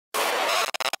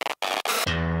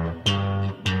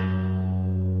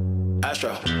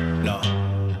Astronaut.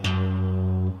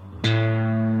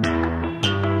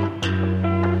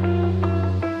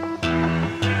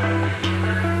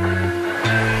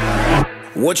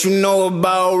 What you know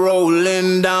about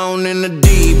rolling down in the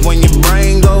deep? When your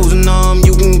brain goes numb,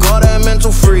 you can call that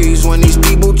mental freeze. When these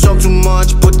people talk too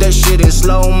much, put that shit in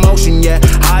slow motion. Yeah,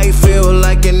 I feel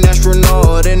like an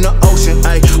astronaut in the ocean.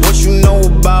 Ay, what you know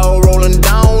about rolling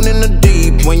down in the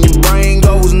deep? When your brain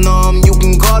goes numb, you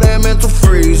can call that mental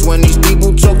freeze. When these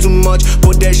people talk too much,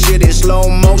 put that shit in slow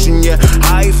motion. Yeah,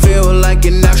 I feel like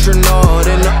an astronaut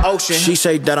in the ocean. She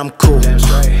say that I'm cool,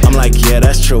 I'm like, yeah,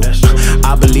 that's true.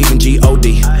 I believe in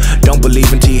G-O-D, don't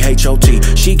believe in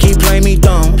T-H-O-T. She keep playing me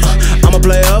dumb, I'm a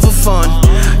player for fun.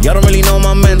 Y'all don't really know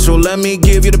my mental, let me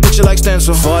give you the picture like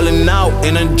stencil. Falling out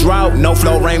in a drought, no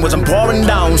flow, rain wasn't pouring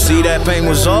down. See, that pain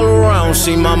was all around,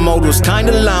 see, my mode was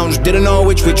kinda lounge. Didn't know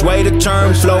which way to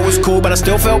turn, flow was cool but I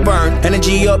still felt burned.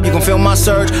 Energy up, you can feel my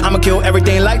surge, I'ma kill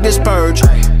everything like this purge.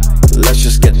 Let's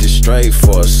just get this straight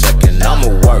for a second. I'ma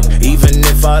work, even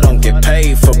if I don't get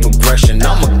paid for progression.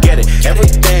 I'ma get it,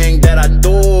 everything that I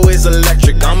do is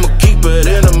electric. I'ma keep it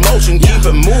in motion, keep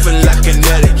it moving like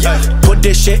kinetic. Put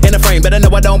this shit in a frame, better know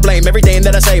I don't blame everything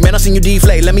that I say. Man, I seen you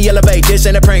deflate, let me elevate, this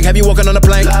ain't a prank. Have you walking on a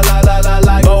plane?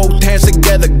 Both hands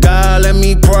together, God, let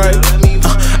me pray.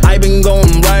 I been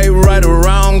going right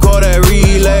around, call that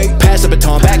relay. Pass the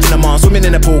baton, back in the mall, swimming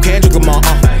in the pool, can't drink them all.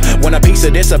 Want a piece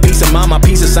of this, a piece of mine, my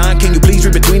piece of sign. Can you please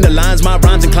read between the lines? My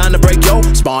rhymes inclined to break your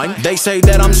spine. They say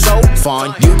that I'm so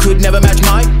fine, you could never match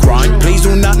my grind. Please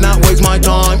do not waste my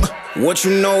time. What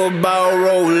you know about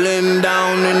rolling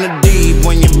down in the deep?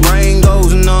 When your brain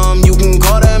goes numb, you can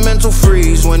call that mental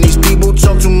freeze. When these people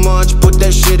talk too much, put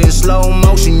that shit in slow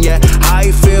motion. Yeah,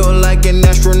 I feel like an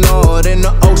astronaut in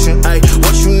the ocean. Ay,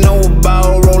 what you know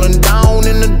about rolling down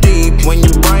in the deep? When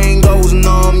your brain goes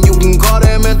numb, you can call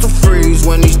that mental freeze.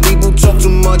 When these people talk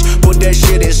too much, put that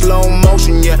shit in slow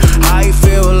motion. Yeah, I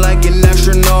feel like an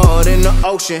astronaut in the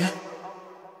ocean.